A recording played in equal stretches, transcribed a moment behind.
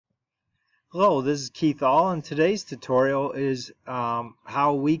Hello, this is Keith All, and today's tutorial is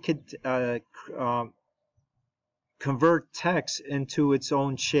how we could convert text into its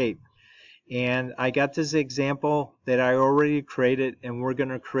own shape. And I got this example that I already created, and we're going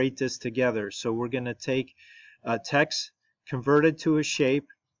to create this together. So we're going to take text, convert it to a shape,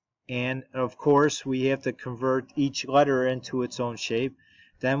 and of course we have to convert each letter into its own shape.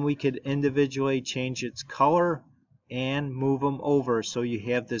 Then we could individually change its color and move them over so you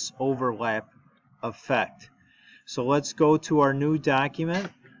have this overlap effect. So let's go to our new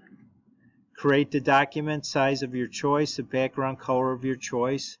document, create the document size of your choice, the background color of your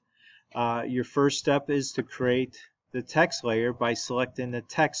choice. Your first step is to create the text layer by selecting the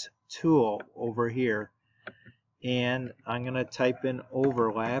text tool over here, and I'm going to type in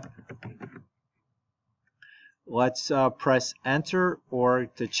overlap. Let's press enter or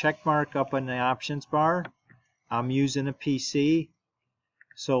the check mark up on the options bar. I'm using a PC,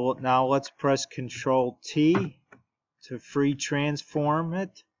 so now let's press Control T to free transform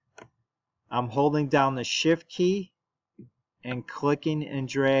it. I'm holding down the Shift key and clicking and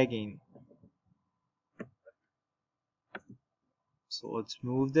dragging. So let's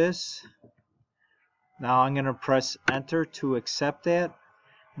move this. Now I'm going to press enter to accept that.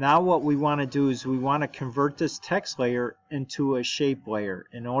 Now what we want to do is we want to convert this text layer into a shape layer.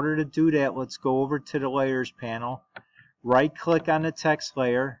 In order to do that, let's go over to the layers panel, right click on the text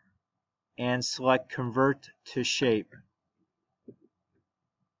layer and select convert to shape.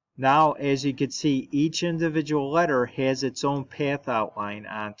 Now as you can see, each individual letter has its own path outline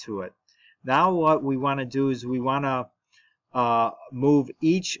onto it. Now what we want to do is we want to move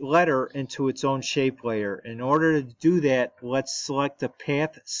each letter into its own shape layer. In order to do that, let's select the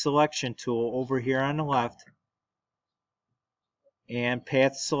path selection tool over here on the left and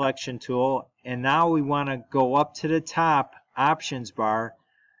path selection tool, and now we want to go up to the top options bar,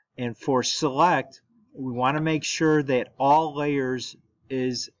 and for select we want to make sure that all layers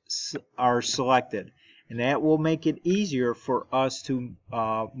are selected, and that will make it easier for us to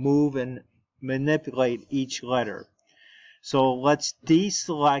move and manipulate each letter. So let's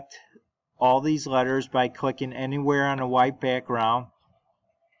deselect all these letters by clicking anywhere on a white background.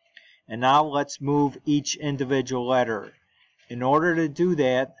 And now let's move each individual letter. In order to do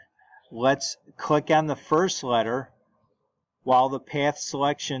that, let's click on the first letter while the path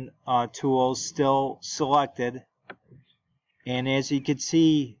selection tool is still selected. And as you can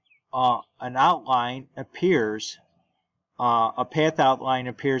see, an outline appears, a path outline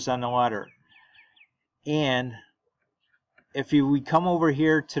appears on the letter. And if we come over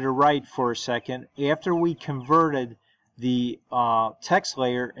here to the right for a second, after we converted the text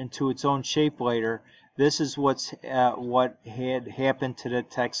layer into its own shape layer, this is what had happened to the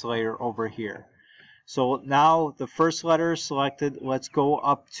text layer over here. So now the first letter is selected. Let's go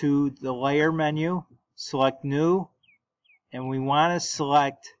up to the layer menu, select new, and we want to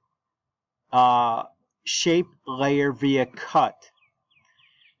select shape layer via cut.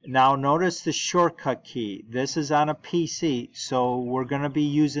 Now notice the shortcut key. This is on a PC, so we're going to be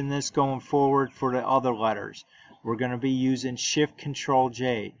using this going forward for the other letters. We're going to be using Shift Control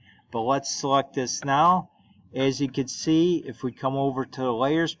J. But let's select this now. As you can see, if we come over to the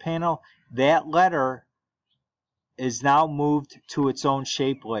layers panel, that letter is now moved to its own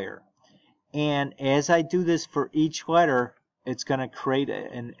shape layer. And as I do this for each letter, it's going to create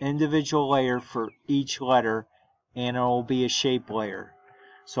an individual layer for each letter, and it will be a shape layer.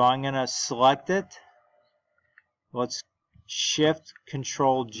 So I'm going to select it. Let's Shift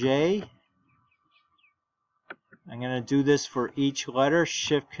Control J. I'm going to do this for each letter.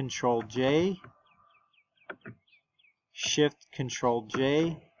 Shift Control J. Shift Control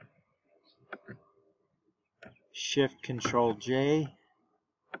J. Shift Control J.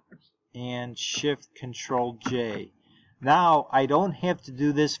 And Shift Control J. Now I don't have to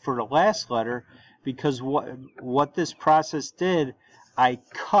do this for the last letter, because what this process did, I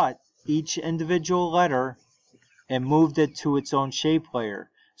cut each individual letter and moved it to its own shape layer.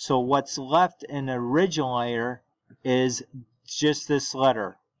 So what's left in the original layer is just this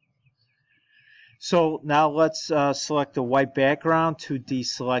letter. So now let's select the white background to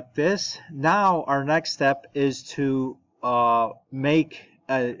deselect this. Now our next step is to make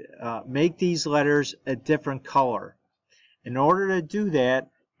these letters a different color. In order to do that,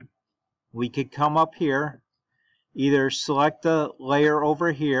 we could come up here, either select the layer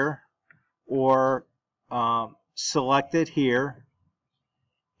over here or select it here,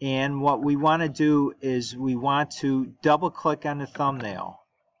 and what we want to do is we want to double click on the thumbnail,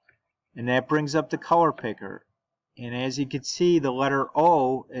 and that brings up the color picker, and as you can see, the letter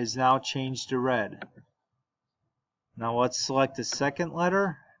O is now changed to red. Now let's select the second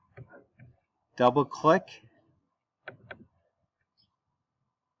letter double click.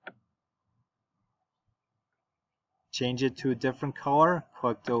 Change it to a different color.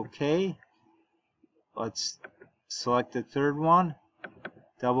 Click OK. Let's select the third one.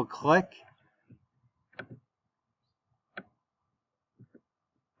 Double click.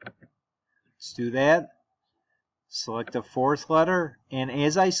 Let's do that. Select the fourth letter, and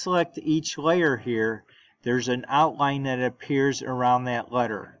as I select each layer here, there's an outline that appears around that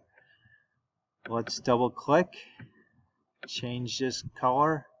letter. Let's double click, change this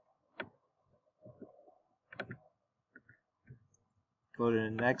color, go to the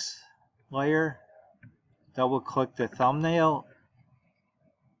next layer, double click the thumbnail,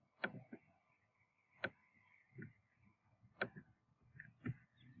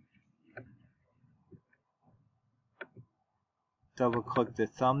 double click the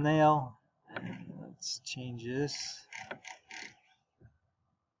thumbnail. Let's change this.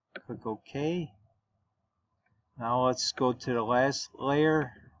 Click OK. Now let's go to the last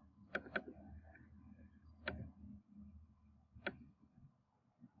layer.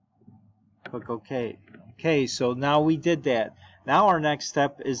 Click OK. Okay, so now we did that. Now our next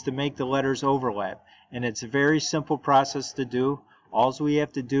step is to make the letters overlap. And it's a very simple process to do. All we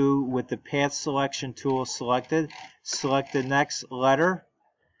have to do with the path selection tool selected, select the next letter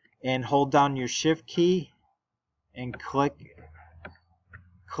and hold down your shift key and click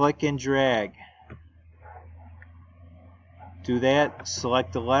and drag. Do that,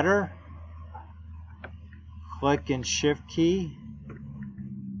 select the letter, click and shift key,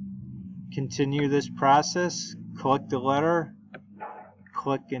 continue this process, click the letter,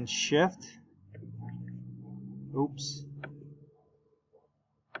 click and shift. Oops.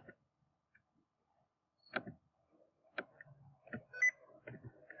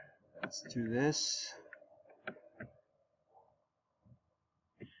 Let's do this.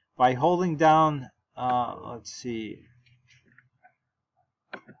 By holding down, let's see,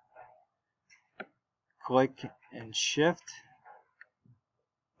 click and shift.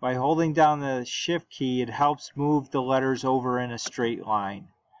 By holding down the shift key, it helps move the letters over in a straight line.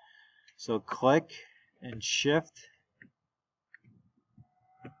 So click and shift.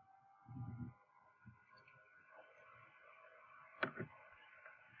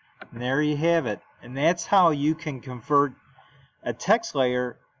 And there you have it. And that's how you can convert a text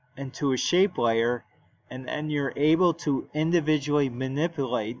layer into a shape layer, and then you're able to individually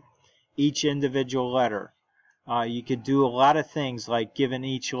manipulate each individual letter. You could do a lot of things like giving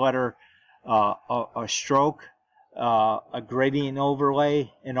each letter a stroke, a gradient overlay,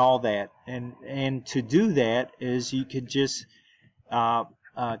 and all that. And to do that is you could just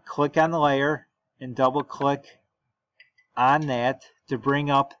click on the layer and double click on that to bring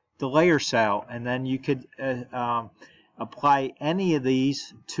up the layer cell, and then you could apply any of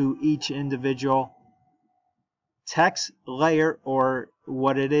these to each individual text layer, or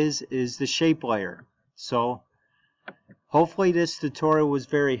what it is the shape layer. So hopefully this tutorial was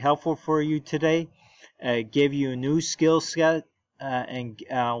very helpful for you today. It gave you a new skill set, and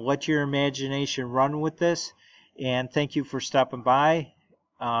let your imagination run with this. And thank you for stopping by.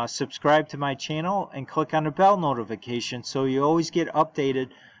 Subscribe to my channel and click on the bell notification so you always get updated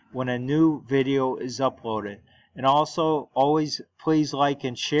when a new video is uploaded. And also, always please like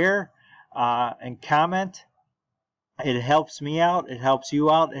and share and comment. It helps me out, it helps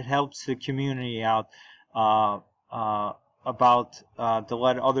you out, it helps the community out to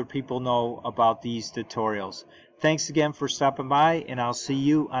let other people know about these tutorials. Thanks again for stopping by, and I'll see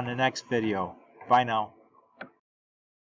you on the next video. Bye now.